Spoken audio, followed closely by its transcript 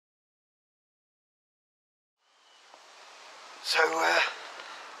So,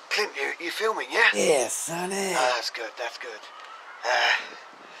 Clint, you filming, yeah? Yeah, sonny. Oh, that's good, that's good.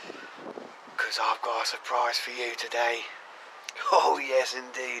 Because I've got a surprise for you today. Oh, yes,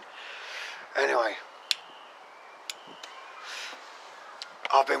 indeed. Anyway,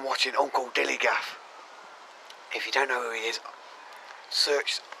 I've been watching Uncle Dillygaff. If you don't know who he is,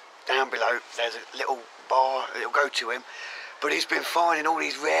 search down below. There's a little bar, it'll go to him. But he's been finding all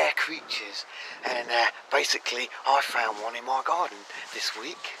these rare creatures. And basically, I found one in my garden this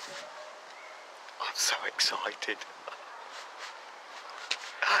week. I'm so excited.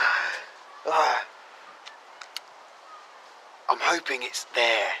 I'm hoping it's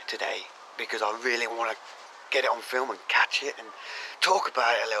there today because I really want to get it on film and catch it and talk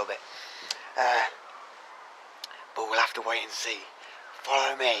about it a little bit. But we'll have to wait and see.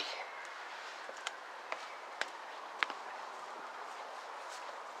 Follow me.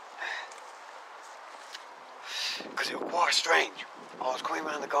 Because it was quite strange. I was going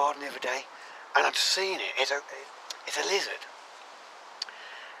around the garden the other day and I'd seen it. It's a lizard.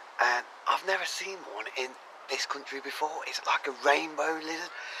 And I've never seen one in this country before. It's like a rainbow lizard.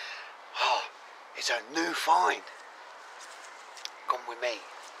 Oh, it's a new find. Come with me.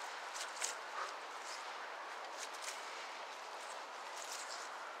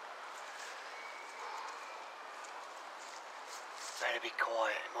 Better be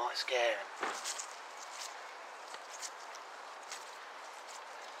quiet, it might scare him.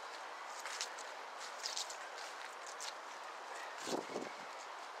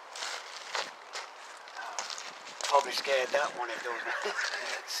 Probably scared that one if there was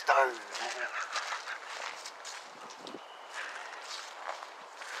stone.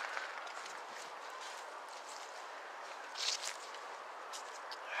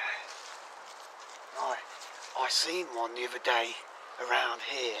 Right, I seen one the other day around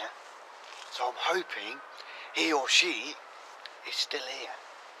here, so I'm hoping he or she is still here.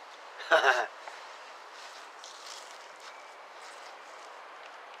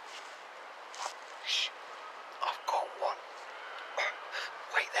 Shh, I've got one.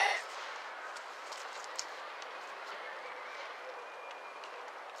 Wait there.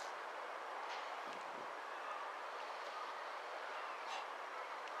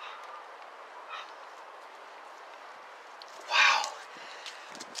 Wow,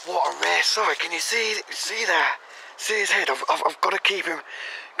 what a rare sight. Can you see that? See his head? I've got to keep him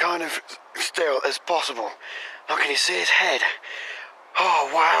kind of still as possible. Now can you see his head? Oh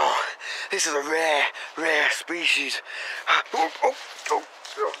wow, this is a rare species.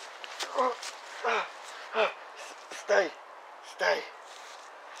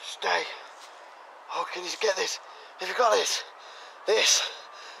 Stay. Oh, can you get this? Have you got this? This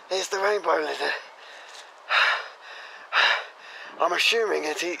is the rainbow lizard. I'm assuming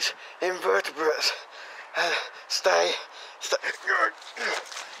it eats invertebrates. Stay.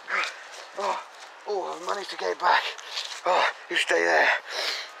 Oh, I've managed to get it back. Oh, you stay there.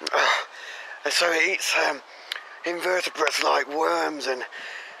 And so it eats invertebrates like worms and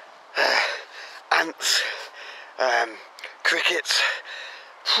ants, crickets,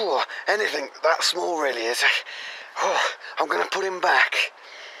 anything that small really is. I'm going to put him back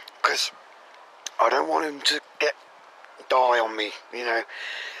because I don't want him to die on me, you know.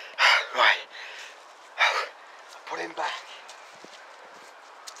 Right. Put him back.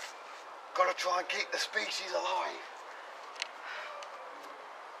 Got to try and keep the species alive.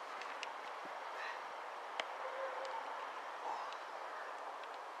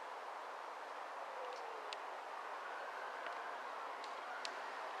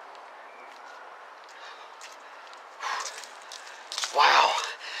 Wow,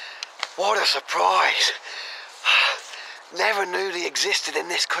 what a surprise. Never knew they existed in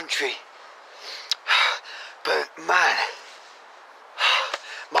this country. But man,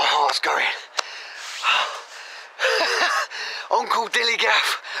 my heart's going. Uncle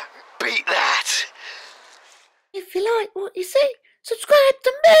Dillygaff beat that. If you like what you see, subscribe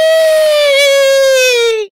to me!